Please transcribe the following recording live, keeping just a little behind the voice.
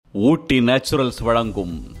ஊட்டி naturals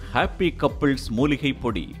வழங்கும் happy couples மூலிகை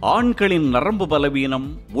பொடி ஆண்களின் நரம்பு பலவீனம்,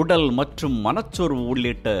 உடல் மற்றும் மனச்சோர்வு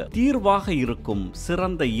உள்ளிட்ட தீர்வாக இருக்கும்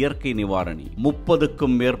சிறந்த இயற்கை நிவாரணி.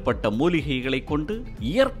 30க்கும் மேற்பட்ட மூலிகைகளை கொண்டு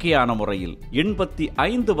இயற்கையான முறையில்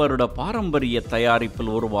 85 வருட பாரம்பரிய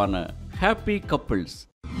தயாரிப்பில் உருவான happy couples.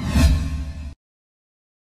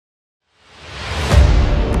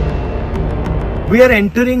 We are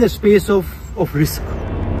entering a space of risk.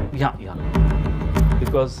 Yeah.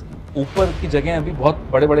 Because ऊपर की जगह अभी बहुत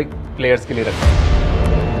बड़े-बड़े players के लिए रखी है.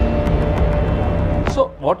 So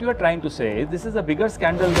what you are trying to say is this is a bigger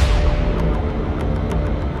scandal.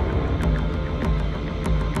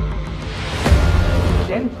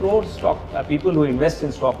 10 crore stock people who invest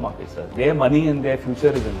in stock markets, sir, their money and their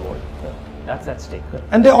future is involved. Sir. That's at stake. Sir.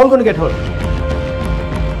 And they're all going to get hurt.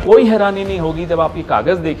 कोई हैरानी नहीं होगी जब आप ये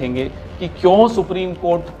कागज देखेंगे कि क्यों सुप्रीम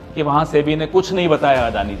कोर्ट के वहां सेबी ने कुछ नहीं बताया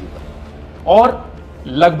अदानी जी पर और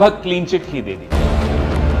लगभग clean chit he they the.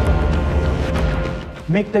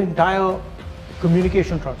 Make the entire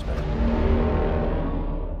communication transparent.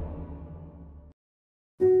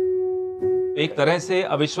 एक तरह से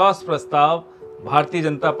अविश्वास प्रस्ताव भारतीय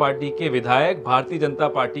जनता पार्टी के विधायक भारतीय जनता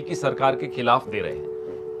पार्टी की सरकार के खिलाफ दे रहे हैं.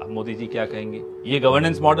 अब मोदी जी क्या कहेंगे? ये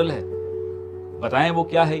गवर्नेंस मॉडल है, बताएं वो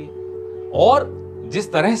क्या है ये. और जिस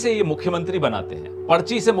तरह से ये मुख्यमंत्री बनाते हैं,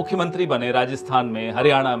 पर्ची से मुख्यमंत्री बने राजस्थान में,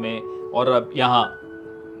 हरियाणा में और अब यहाँ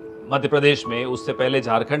मध्य प्रदेश में, उससे पहले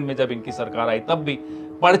झारखंड में जब इनकी सरकार आई तब भी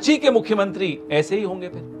पर्ची के मुख्यमंत्री ऐसे ही होंगे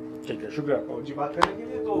फिर. ठीक है, शुक्रिया पवन जी बात करने के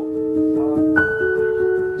लिए. तो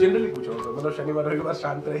जनरली पूछो, मतलब शनिवार के बाद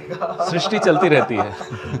शांत रहेगा, सृष्टि चलती रहती है.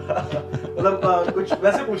 मतलब कुछ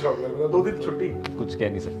वैसे पूछ रहा हूँ, मतलब 2 दिन छुट्टी कुछ कह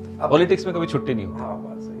नहीं सकते. पॉलिटिक्स में कभी छुट्टी नहीं होती. हाँ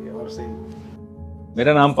बात सही है. और सही,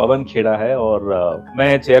 मेरा नाम पवन खेड़ा है और मैं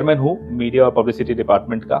चेयरमैन हूँ मीडिया और पब्लिसिटी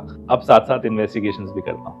डिपार्टमेंट का. अब साथ साथ इन्वेस्टिगेशंस भी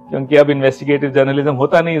करता हूँ क्योंकि अब इन्वेस्टिगेटिव जर्नलिज्म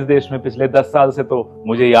होता नहीं इस देश में. पिछले 10 साल से तो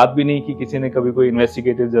मुझे याद भी नहीं कि किसी ने कभी कोई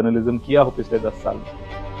इन्वेस्टिगेटिव जर्नलिज्म किया हो पिछले 10 साल में.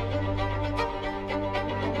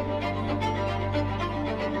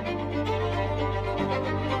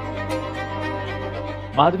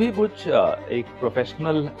 माधवी बुच एक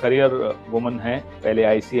प्रोफेशनल करियर वुमन है. पहले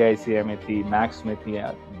ICICI में थी, मैक्स में थी,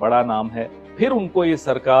 बड़ा नाम है. फिर उनको ये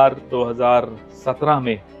सरकार 2017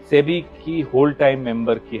 में सेबी की होल टाइम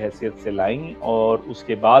मेंबर की हैसियत से लाई और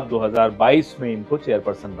उसके बाद 2022 में इनको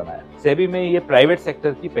चेयरपर्सन बनाया. सेबी में ये प्राइवेट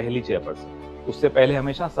सेक्टर की पहली चेयरपर्सन. उससे पहले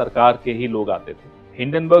हमेशा सरकार के ही लोग आते थे.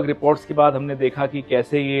 हिंडनबर्ग रिपोर्ट्स के बाद हमने देखा कि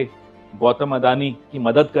कैसे ये गौतम अदानी की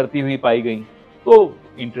मदद करती हुई पाई गई, तो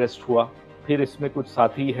इंटरेस्ट हुआ. फिर इसमें कुछ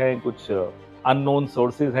साथी हैं, कुछ अननोन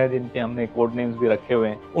सोर्सेज हैं जिनके हमने कोड नेम्स भी रखे हुए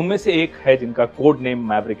हैं. उनमें से एक है जिनका कोड नेम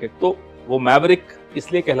मैवरिक है. तो वो मैवरिक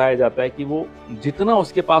इसलिए कहलाया जाता है कि वो जितना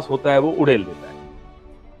उसके पास होता है वो उड़ेल देता है.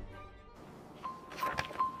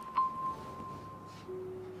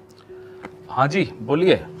 हाँ जी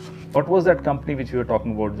बोलिए. What was that company which you were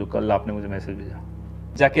talking about, जो कल आपने मुझे मैसेज भेजा?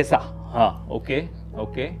 जाकेसा. हाँ,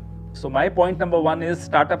 okay. So my point number 1 is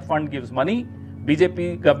startup fund gives money. BJP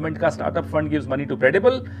government का startup fund gives money to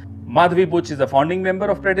credible. Madhavi Buch is a founding member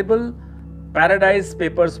of credible. Paradise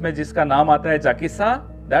papers में जिसका नाम आता है जाकेसा,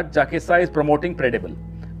 that Jakesa is promoting credible.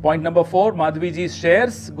 Point number 4, Madhubi ji's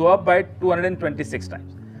shares go up by 226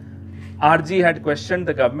 times. RG had questioned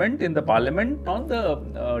the government in the parliament on the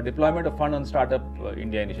deployment of fund on Startup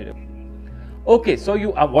India initiative. Okay, so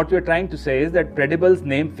you what you're trying to say is that Credible's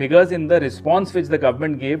name figures in the response which the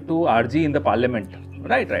government gave to RG in the parliament.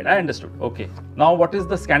 Right, I understood. Okay. Now what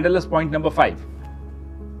is the scandalous point number 5?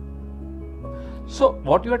 So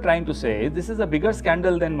what you are trying to say is this is a bigger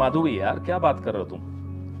scandal than Madhubi. यार क्या बात कर रहे हो तुम?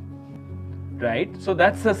 Right, so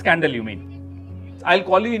that's a scandal you mean. I'll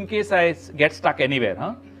call you in case I get stuck anywhere, huh?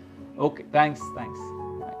 Okay, thanks.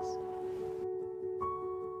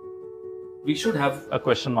 We should have a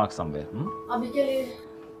question mark somewhere. अभी के लिए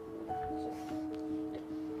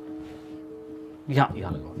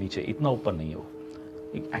यहाँ लगाओ, नीचे, इतना ऊपर नहीं हो.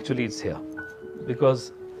 Actually it's here because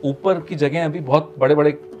ऊपर की जगह अभी बहुत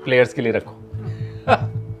बड़े-बड़े players के लिए रखो.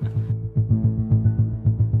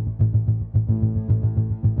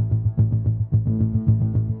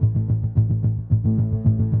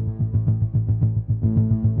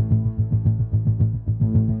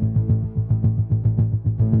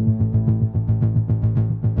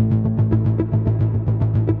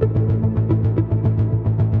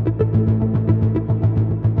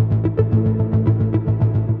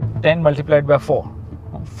 Multiplied by 4,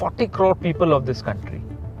 40 crore people of this country,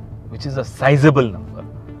 which is a sizable number,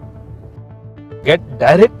 get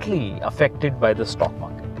directly affected by the stock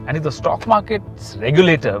market. And if the stock market's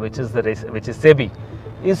regulator, which is SEBI,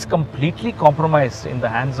 is completely compromised in the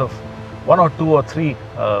hands of 1 or 2 or 3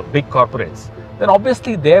 big corporates, then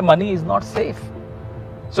obviously their money is not safe.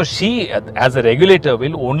 So she, as a regulator,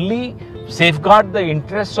 will only safeguard the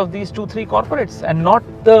interests of these 2-3 corporates and not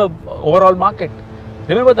the overall market.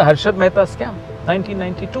 Remember the Harshad Mehta scam,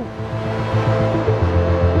 1992.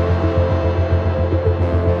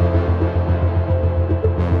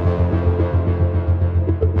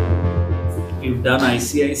 We've done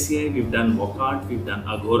ICICI, we've done Wockhardt, we've done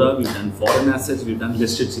Agora, we've done foreign assets, we've done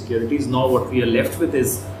listed securities. Now what we are left with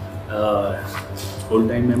is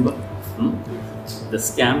whole-time member. The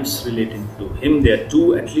scams relating to him, there are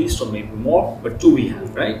 2 at least, or maybe more, but 2 we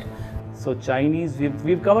have, right? So Chinese,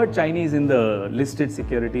 we've covered Chinese in the listed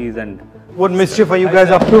securities. And What mischief are you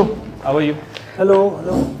guys up to? how are you? Hello,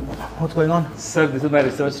 hello. What's going on? Sir, this is my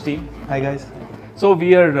research team. Hi guys. So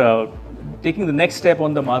we are taking the next step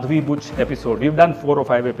on the Madhubi Buch episode. We've done 4 or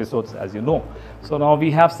 5 episodes, as you know. So now we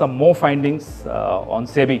have some more findings on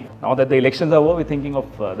SEBI. Now that the elections are over, we're thinking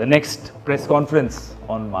of the next press conference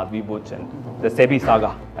on Madhubi Buch and the SEBI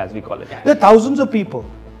saga, as we call it. There are thousands of people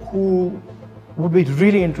who would be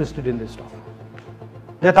really interested in this stuff.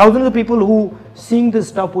 There are thousands of people who, seeing this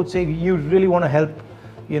stuff, would say, you really want to help,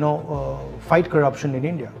 fight corruption in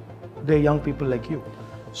India. They're young people like you.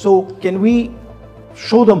 So can we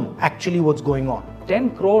show them actually what's going on?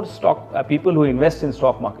 10 crore people who invest in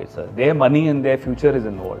stock markets, sir, their money and their future is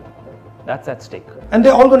involved. That's at stake. And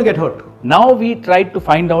they're all going to get hurt. Now we tried to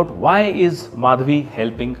find out why is Madhabi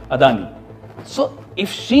helping Adani. So if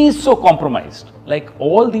she is so compromised, like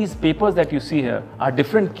all these papers that you see here are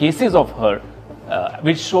different cases of her,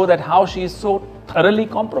 which show that how she is so thoroughly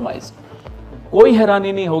compromised. कोई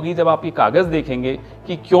हैरानी नहीं होगी जब आप ये कागज देखेंगे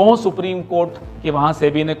कि क्यों सुप्रीम कोर्ट के वहां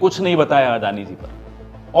सेबी ने कुछ नहीं बताया अदानी जी पर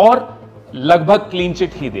और लगभग clean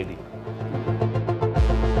chit he they the.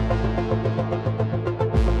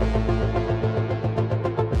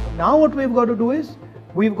 Now what we've got to do is,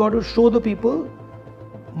 we've got to show the people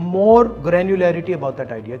more granularity about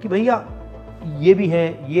that idea कि भैया ये भी है,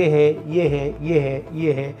 ये है, ये है, ये है,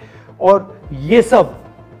 ये है, और ये सब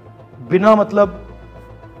बिना मतलब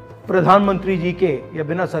प्रधानमंत्री जी के या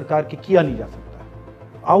बिना सरकार के किया नहीं जा सकता.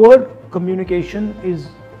 Our communication is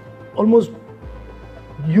almost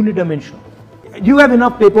unidimensional. You have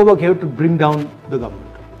enough paperwork here to bring down the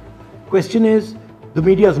government. Question is, the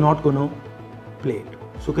media is not going to play it.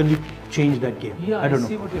 So can we change that game? Yeah, I don't know.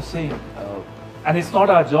 see what you're saying. And it's not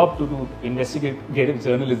our job to do investigative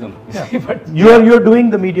journalism. Yeah. But You're doing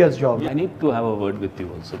the media's job. I need to have a word with you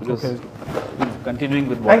also because continuing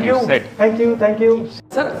with what Thank you. said. Thank you. Thank you.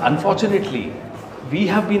 Sir, unfortunately, we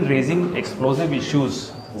have been raising explosive issues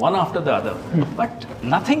one after the other, but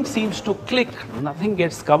nothing seems to click, nothing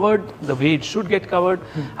gets covered the way it should get covered.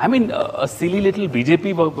 I mean, a silly little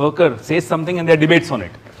BJP worker says something and there are debates on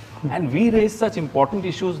it. And we raise such important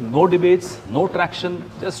issues, no debates, no traction,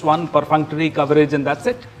 just one perfunctory coverage and that's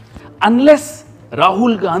it. Unless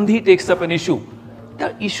Rahul Gandhi takes up an issue,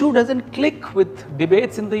 the issue doesn't click with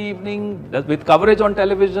debates in the evening, with coverage on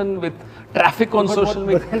television, with traffic on social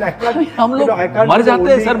media. हम लोग मर जाते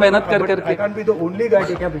हैं sir मेहनत कर करके. I can't be the only guy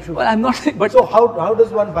taking up issues. Well, I'm not saying, but so how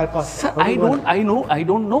does one bypass? Sir, I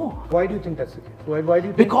don't know. Why do you think that's the case? Why do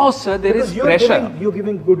you think? Because sir, there is you're pressure. You're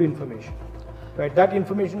giving good information, right? That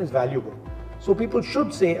information is valuable. So people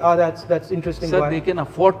should say, that's interesting. Sir, they can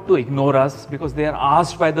afford to ignore us because they are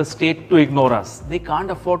asked by the state to ignore us. They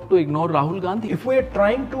can't afford to ignore Rahul Gandhi. If we're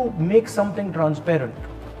trying to make something transparent,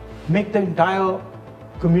 make the entire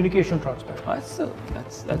communication transparent.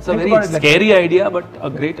 That's a very scary idea, but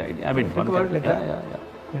a great idea. I mean, think about it like that. Yeah.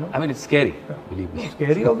 You know? I mean, it's scary. Believe me. It's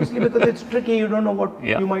scary, obviously, because it's tricky. You don't know what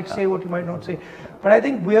you might say, what you might not say. But I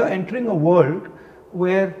think we are entering a world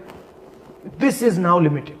where this is now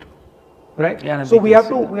limited. Right? Yeah, so we have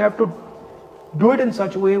to do it in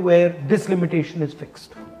such a way where this limitation is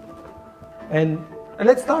fixed. And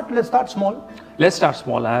let's start small. Let's start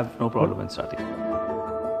small. I have no problem in starting.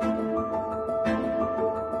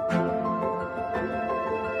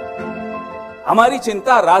 हमारी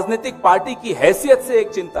चिंता राजनीतिक party की हैसियत से एक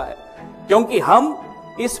चिंता है, क्योंकि हम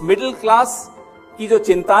इस मिडिल क्लास की जो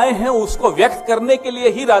चिंताएं हैं उसको व्यक्त करने के लिए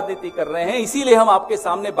ही राजनीति कर रहे हैं. इसीलिए हम आपके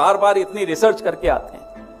सामने बार-बार इतनी रिसर्च करके आते हैं.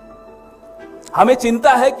 हमें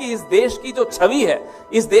चिंता है कि इस देश की जो छवि है,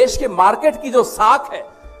 इस देश के मार्केट की जो साख है,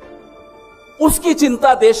 उसकी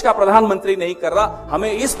चिंता देश का प्रधानमंत्री नहीं कर रहा.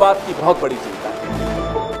 हमें इस बात की बहुत बड़ी चिंता है.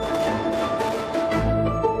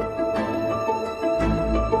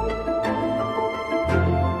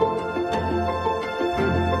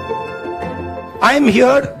 I am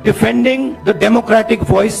here defending the democratic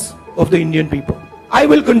voice of the Indian people. I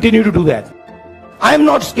will continue to do that. I am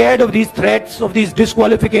not scared of these threats, of these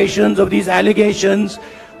disqualifications, of these allegations,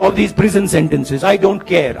 of these prison sentences. I don't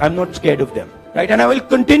care. I'm not scared of them. right? And I will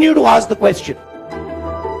continue to ask the question.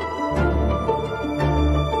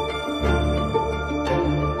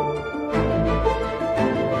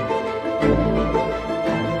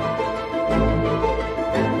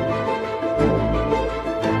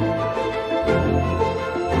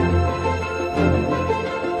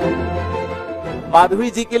 Madhavi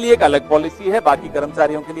जी के लिए एक अलग policy है, बाकी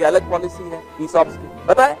कर्मचारियों के लिए अलग पॉलिसी है ईसॉप्स की,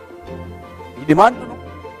 बताए डिमांड करो,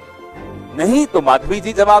 नहीं तो माधवी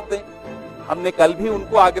जी जवाब दें। हमने कल भी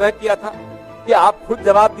उनको आग्रह किया था कि आप खुद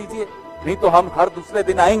जवाब दीजिए, नहीं तो हम हर दूसरे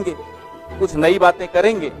दिन आएंगे, कुछ नई बातें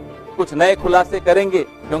करेंगे, कुछ नए खुलासे करेंगे,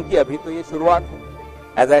 क्योंकि अभी तो ये शुरुआत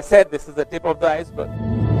है। As I said, this is the tip of the iceberg.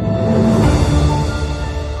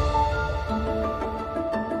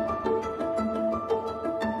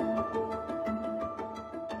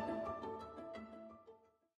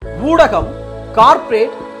 ஊடகம்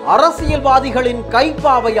கார்ப்பரேட் அரசியல்வாதிகளின்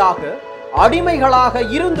கைப்பாவையாக அடிமைகளாக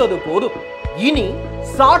இருந்தது போதும், இனி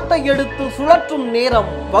சாட்டை எடுத்து சுழற்றும்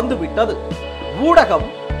நேரம் வந்துவிட்டது. ஊடகம்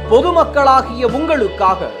பொதுமக்களாகிய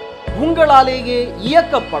உங்களுக்காக உங்களாலேயே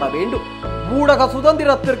இயக்கப்பட வேண்டும். ஊடக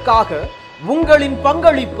சுதந்திரத்திற்காக உங்களின்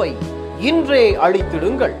பங்களிப்பை இன்றே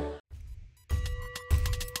அளித்திடுங்கள்.